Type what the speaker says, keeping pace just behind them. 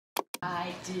I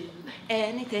do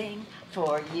anything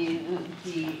for you,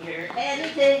 dear,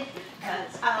 anything,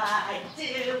 'cause I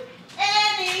do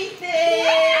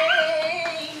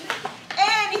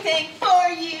anything for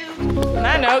you. On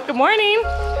that note, good morning.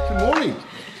 Good morning.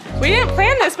 We didn't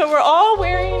plan this, but we're all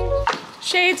wearing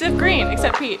shades of green,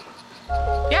 except Pete.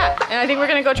 Yeah, and I think we're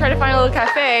gonna go try to find a little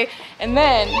cafe, and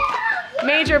then,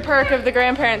 major perk of the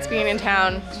grandparents being in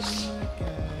town,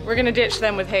 we're gonna ditch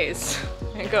them with Hayes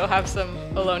and go have some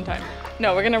alone time.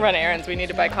 No, we're gonna run errands. We need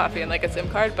to buy coffee and like a SIM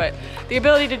card, but the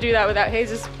ability to do that without Hayes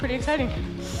is pretty exciting.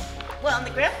 Well, and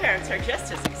the grandparents are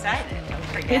just as excited, don't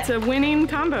forget. It's a winning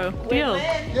combo deal.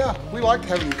 Win-win. Yeah, we liked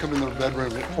having them come in their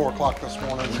bedroom at 4 o'clock this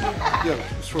morning. Yeah,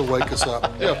 just to wake us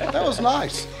up. Yeah, that was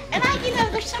nice. And you know,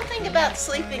 there's something about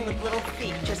sleeping with little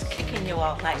feet just kicking you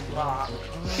all night long.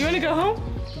 You wanna go home?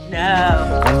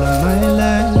 No.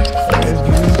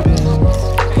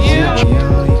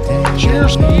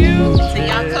 Cheers. You. It's the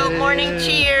Young Coke Morning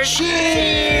Cheers.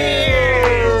 Cheers.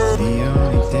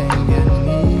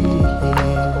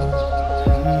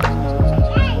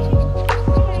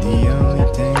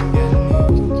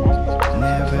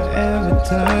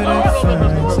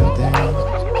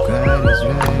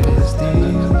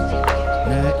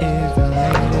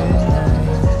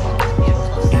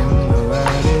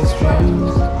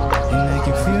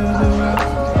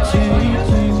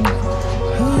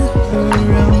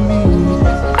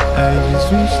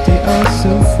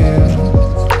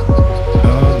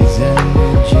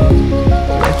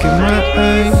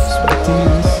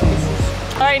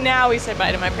 Alright, now we said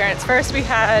bye to my parents. First we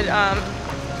had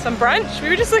some brunch. We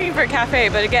were just looking for a cafe,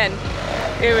 but again,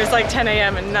 it was like 10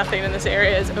 a.m. and nothing in this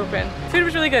area is open. Food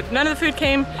was really good. None of the food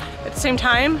came at the same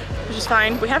time, which is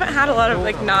fine. We haven't had a lot of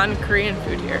like non-Korean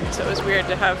food here, so it was weird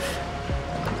to have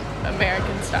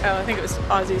American style, I think it was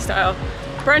Aussie style,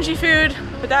 brunchy food,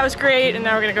 but that was great, and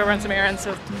now we're gonna go run some errands,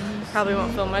 so probably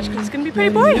won't film much because it's gonna be pretty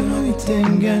boring.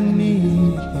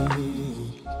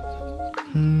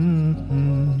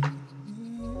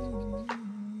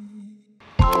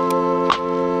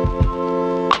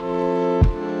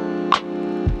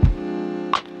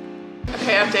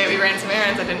 Okay, update, we ran some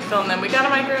errands, I didn't film them. We got a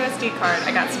micro SD card,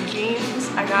 I got some jeans,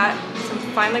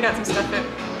 finally got some stuff at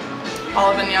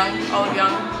Olive Young.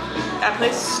 That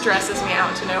place stresses me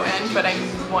out to no end, but I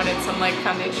wanted some like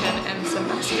foundation and some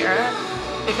mascara.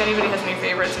 If anybody has any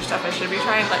favorites or stuff I should be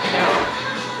trying, let me know.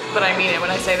 But I mean it when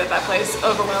I say that that place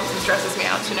overwhelms and stresses me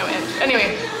out to no end.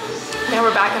 Anyway, now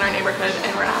we're back in our neighborhood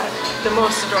and we're at the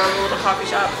most adorable little coffee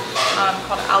shop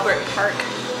called Albert Park.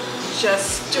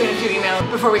 Just doing a few emails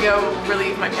before we go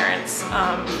relieve my parents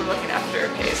from looking after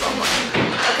Hayes all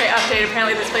morning. Okay, update.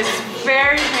 Apparently this place is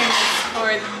very famous for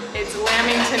its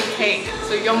Lamington cake.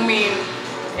 So Yeonnam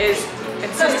is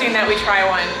insisting that we try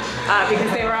one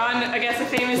because they were on, I guess, a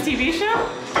famous TV show?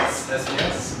 Yes.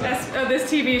 Oh, this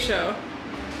TV show.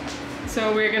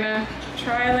 So we're gonna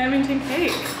try Lamington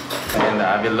cake. And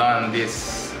I will learn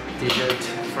this t-shirt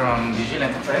from New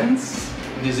Zealand friends.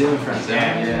 New Zealand friends,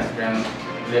 Yeah, from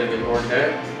a little bit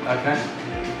order. Okay.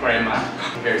 Grandma.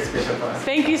 Very special for us.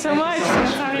 Thank you so much.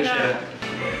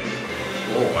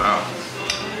 Oh wow.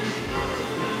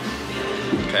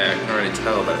 Okay, I can already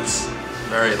tell that it's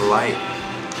very light.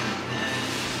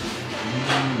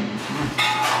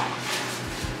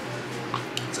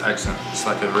 It's excellent. It's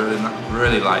like a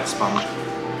really light sponge.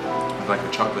 It's like a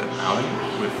chocolate outing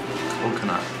with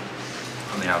coconut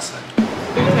on the outside.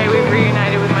 Okay, we've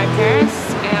reunited with my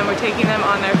parents and we're taking them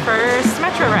on their first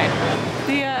metro ride.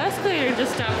 The escalator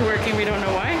just stopped working, we don't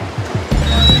know why.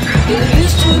 It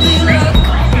used to be luck.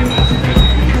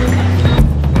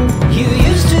 You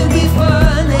used to be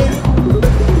funny.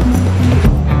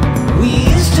 We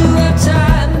used to have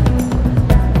time.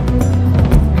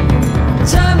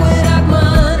 Time without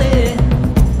money.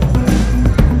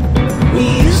 We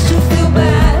used to feel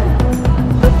bad.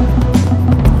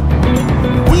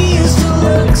 We used to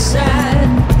look sad.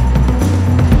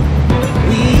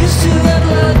 We used to have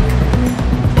luck.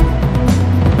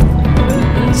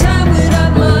 Time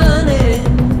without money.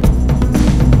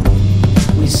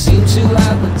 We seem to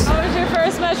have a How was your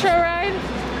first metro ride?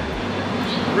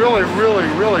 Really, really,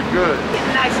 really good. The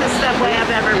nicest subway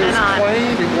I've ever It been was on.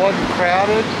 clean, it wasn't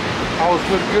crowded. I was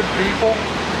with good people.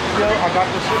 You know, I got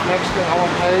to sit next to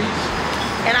Ellen Hayes.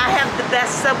 And I have the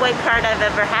best subway card I've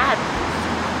ever had.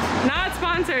 Not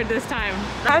sponsored this time.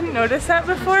 I hadn't noticed that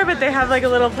before, but they have like a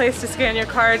little place to scan your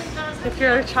card if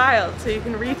you're a child, so you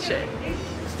can reach it.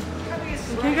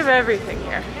 You think of everything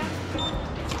here.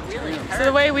 So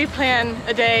the way we plan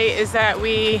a day is that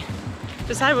we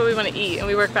decide what we want to eat and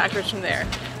we work backwards from there.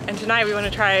 And tonight we want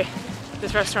to try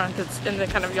this restaurant that's in the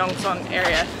kind of Yongsan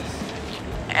area.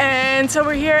 And so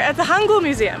we're here at the Hangeul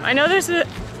Museum. I know there's a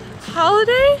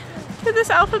holiday for this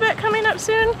alphabet coming up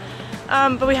soon,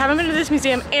 but we haven't been to this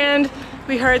museum, and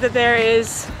we heard that there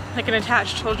is like an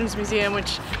attached children's museum,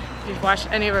 which if you've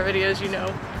watched any of our videos, you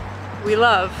know we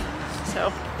love.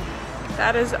 So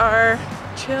that is our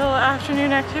chill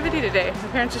afternoon activity today. My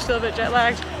parents are still a bit jet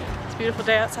lagged. It's a beautiful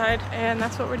day outside, and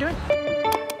that's what we're doing.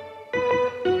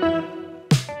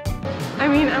 I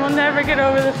mean, I will never get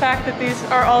over the fact that these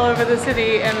are all over the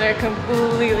city and they're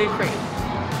completely free.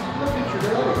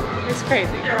 It's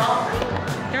crazy. They're all free.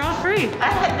 They're all free.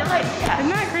 I had no idea. Isn't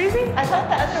that crazy? I thought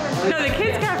the other ones. No, the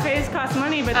kids' cafes cost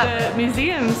money, but the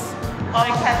museums, all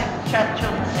having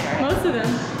children there. most of them.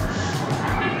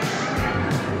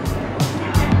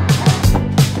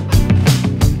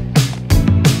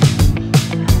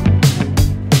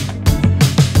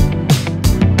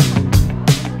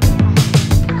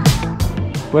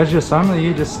 Where's your son? Are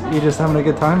you just having a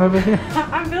good time over here?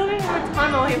 I'm building him a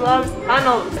tunnel. He loves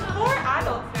tunnels. Poor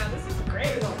adults now. This is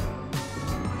great.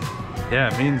 Yeah,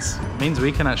 it means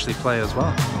we can actually play as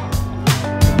well.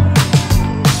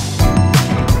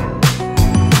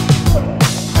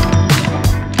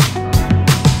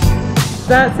 Does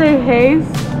that say haze?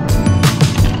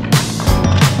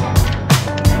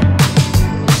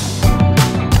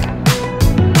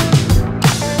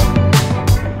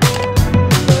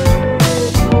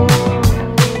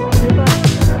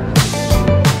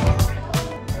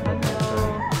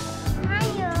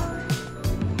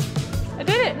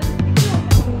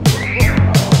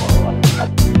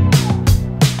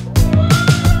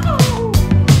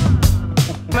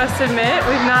 Admit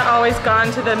we've not always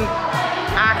gone to the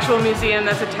actual museum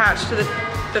that's attached to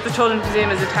that the children's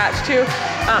museum is attached to,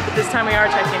 but this time we are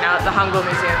checking out the Hangeul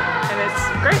Museum, and it's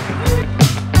great.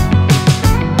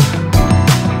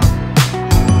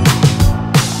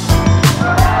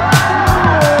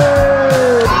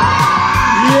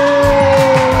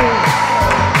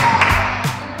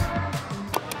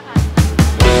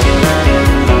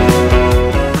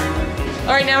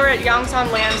 Yeonnam-dong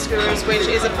Land Skewers, which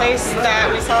is a place that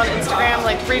we saw on Instagram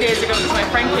like 3 days ago because my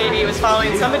friend Katie was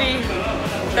following somebody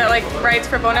that like writes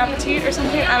for Bon Appetit or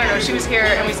something. I don't know, she was here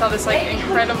and we saw this like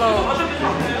incredible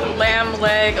lamb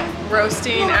leg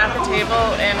roasting at the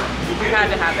table and we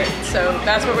had to have it. So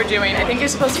that's what we're doing. I think you're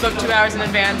supposed to book 2 hours in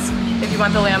advance if you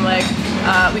want the lamb leg.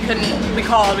 We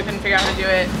called, we couldn't figure out how to do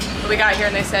it. But we got here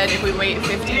and they said if we wait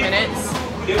 50 minutes,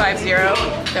 50,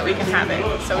 that we can have it.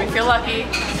 So we feel lucky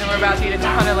and we're about to eat a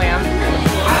ton of lamb.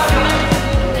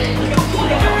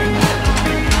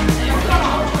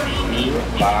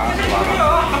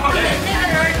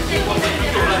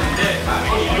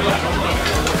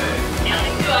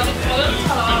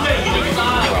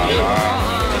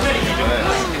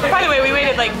 By the way, we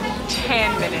waited like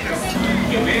 10 minutes.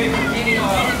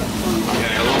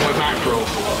 Along with mackerel,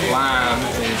 lamb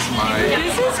is my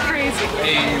This is crazy.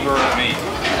 favorite meat.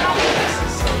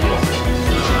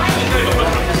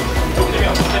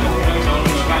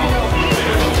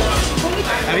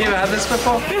 Have you ever had this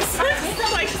before? This is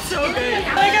like so good. I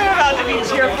feel like I'm about to be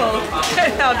cheerful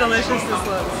at how delicious this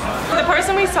looks. The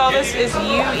person we saw this is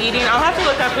you eating. I'll have to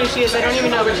look up who she is. I don't even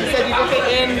know, but she said you dip it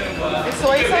in the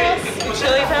soy sauce, the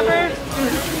chili pepper.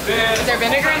 Is there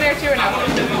vinegar in there too or no?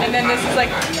 And then this is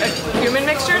like a cumin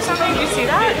mixture or something. Do you see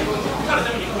that?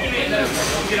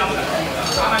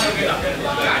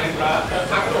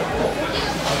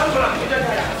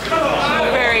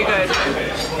 Very good.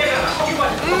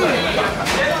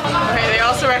 Okay, they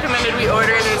also recommended we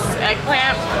order this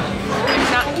eggplant.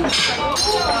 It's not.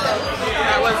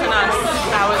 That wasn't us.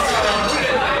 That wasn't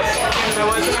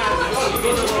us.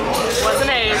 Wasn't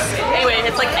A's. Anyway,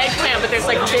 it's like eggplant, but there's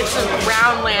like bits of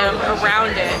ground lamb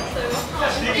around it.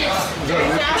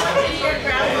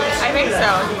 I think so.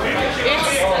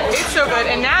 It's so good.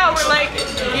 And now we're like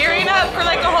gearing up for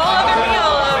like a whole other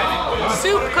meal of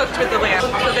soup cooked with the lamb.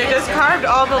 So they just carved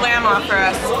all the lamb off for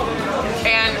us.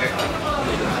 And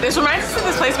this reminds us of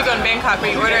this place we go in Bangkok where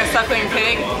you order a suckling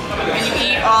pig and you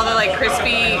eat all the like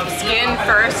crispy skin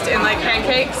first in like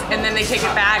pancakes and then they take it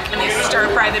back and they stir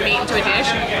fry the meat into a dish.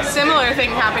 Similar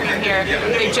thing happening here.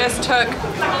 They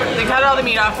cut all the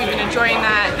meat off, we've been enjoying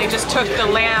that. They just took the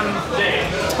lamb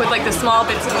with like the small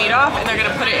bits of meat off and they're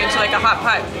gonna put it into like a hot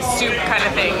pot soup kind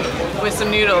of thing with some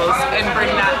noodles and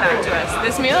bring that back to us.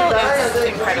 This meal is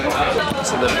incredible.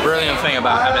 So the brilliant thing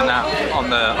about having that on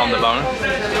the bone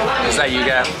is that you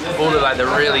get all the like the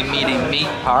really meaty meat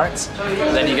parts,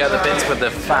 then you get the bits with the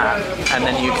fat, and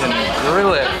then you can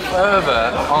grill it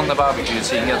further on the barbecue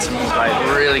so you can get some like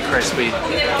really crispy.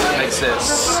 It makes it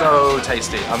so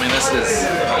tasty. I mean, this is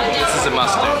a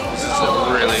must do. This is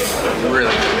a really good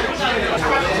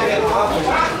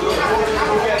meal.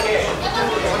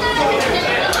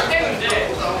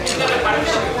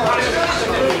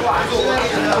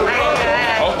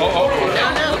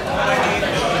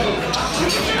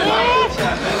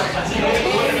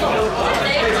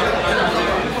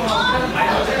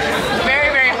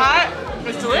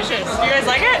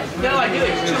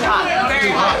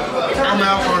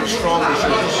 stronger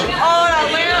sugars. Oh, that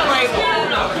lamb, like,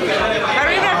 I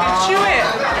don't even have to chew it.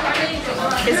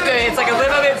 It's good. It's like a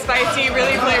little bit spicy,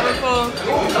 really flavorful.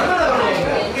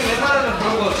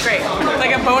 Great.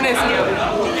 Like a bonus meal.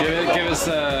 Give us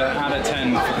out of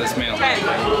 10 for this meal. 10. 9.5.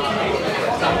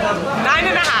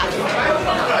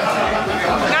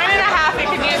 9.5. It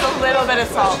could use a little bit of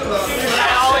salt.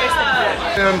 I always think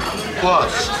that. 10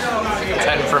 plus.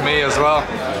 10 for me as well.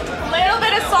 A little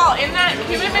bit of salt in that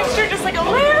cumin mixture, just like a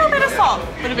little bit of salt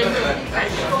would have been good.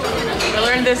 I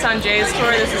learned this on Jay's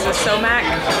tour. This is a somac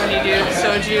when you do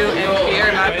soju and beer.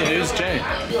 Wait, who's Jay?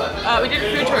 We did a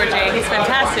food tour with Jay. He's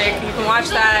fantastic. You can watch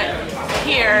that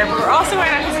here. But we're also going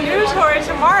on his new tour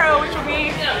tomorrow, which will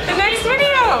be the next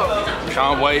video.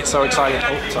 Can't wait, so excited.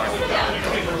 Oh, sorry.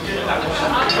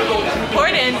 Pour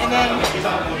it in, and then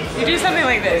you do something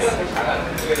like this.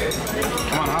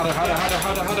 Come on, harder.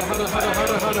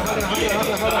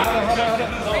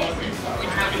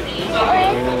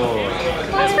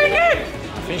 That's pretty good.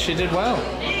 I think she did well.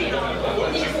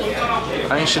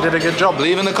 I think she did a good job.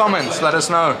 Leave in the comments, let us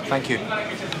know. Thank you.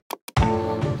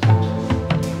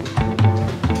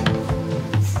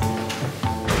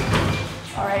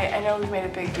 Alright, I know we've made a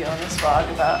big deal in this vlog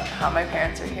about how my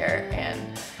parents are here and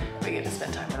we get to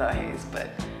spend time without Hayes, but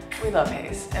we love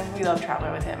Hayes and we love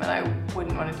traveling with him, and I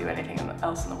wouldn't want to do anything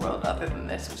else in the world other than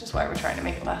this, which is why we're trying to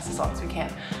make it last as long as we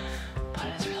can. But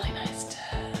it's really nice to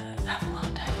have a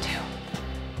long time too.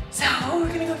 So we're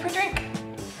gonna go for a drink.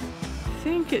 I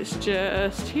think it's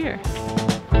just here.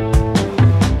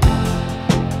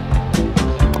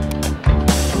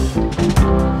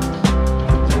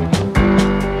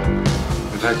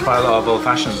 We've had quite a lot of old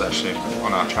fashions actually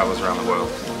on our travels around the world.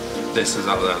 This is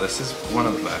up there. This is one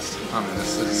of the best. I mean,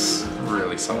 this is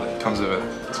really solid. It comes with it.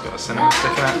 It's got a cinnamon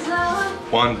stick in it,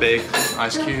 one big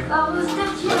ice cube, a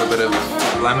little bit of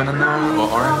lemon in there or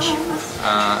orange,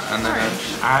 and then an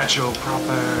actual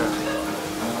proper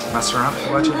macerata.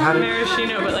 What you had it?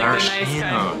 Maraschino, but like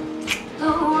Maraschino. the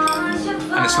nice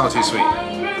kind. And it's not too sweet.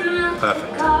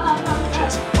 Perfect.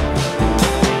 Cheers.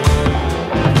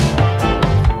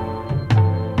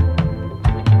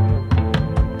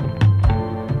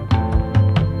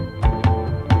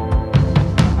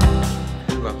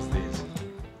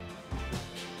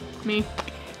 Me.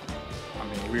 I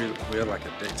mean, we're like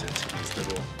addicted to these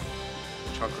little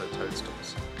chocolate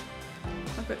toadstools.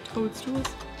 Chocolate toadstools?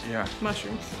 Yeah.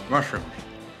 Mushrooms. Mushrooms.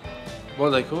 What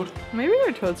are they called? Maybe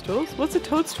they're toadstools. What's a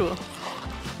toadstool?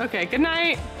 Okay, good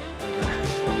night.